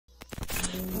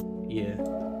Yeah,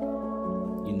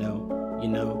 you know,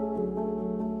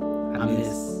 I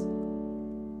miss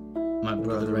my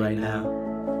brother right now.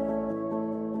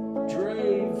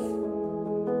 Drave.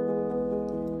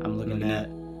 I'm looking at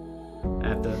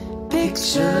the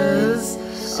Pictures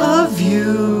of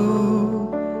you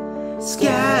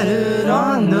scattered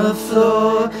on the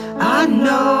floor. I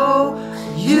know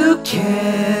you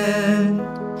can't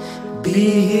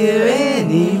be here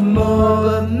anymore,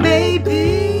 but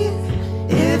maybe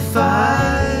if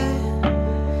I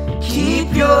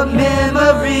keep your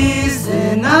memories,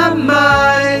 then I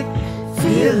might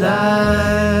feel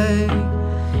like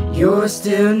you're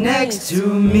still next to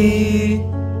me.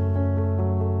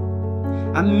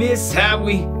 I miss how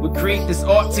we would create this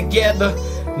art together.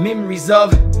 Memories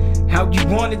of how you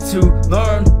wanted to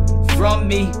learn from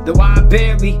me, though I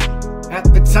barely at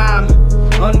the time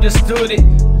understood it.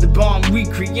 The bond we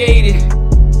created,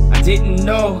 I didn't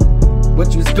know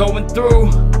what you was going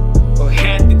through or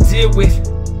had to deal with.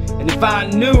 And if I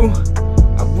knew,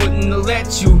 I wouldn't have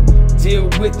let you deal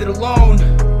with it alone,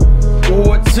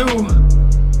 or to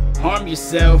harm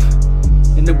yourself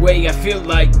in the way I feel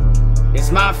like it's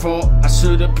my fault. I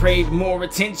should have paid more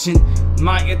attention.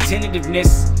 My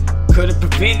attentiveness could have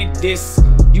prevented this.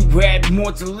 You had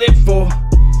more to live for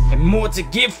and more to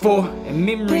give for. In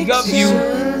memory of you,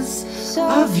 Pictures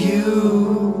of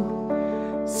you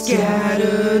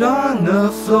scattered on the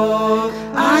floor.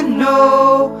 I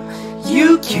know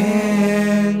you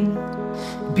can't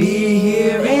be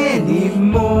here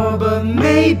anymore, but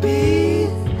maybe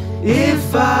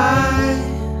if I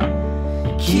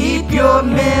keep your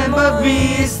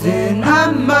memories, then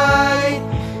I might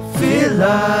feel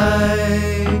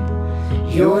like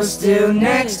you're still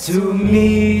next to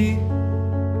me.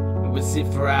 we would sit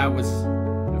for hours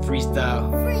and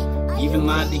freestyle. Even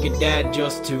line to your dad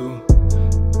just to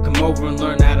come over and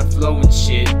learn how to flow and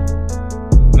shit.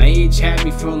 My age had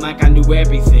me feeling like I knew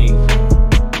everything.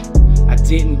 I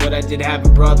didn't, but I did have a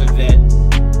brother that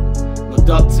looked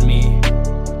up to me.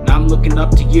 Now I'm looking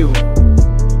up to you.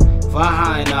 Fly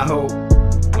high, and I hope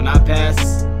when I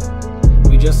pass,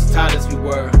 we just as tight as we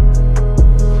were.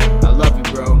 I love you,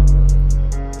 bro.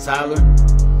 Tyler,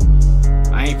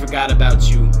 I ain't forgot about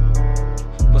you.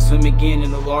 We'll swim again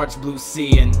in the large blue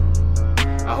sea, and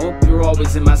I hope you're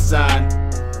always in my side,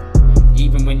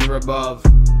 even when you're above.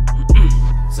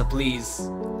 So please,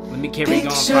 let me carry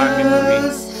on fire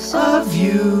memories. Pictures of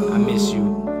you I miss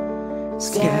you.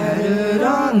 scattered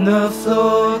on the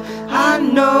floor. I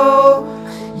know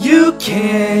you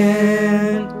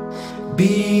can't be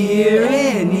here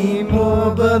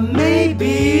anymore, but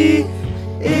maybe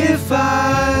if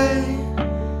I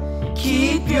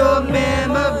keep your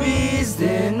memories,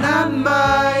 then I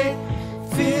might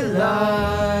feel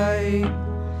like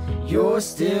you're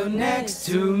still next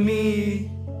to me.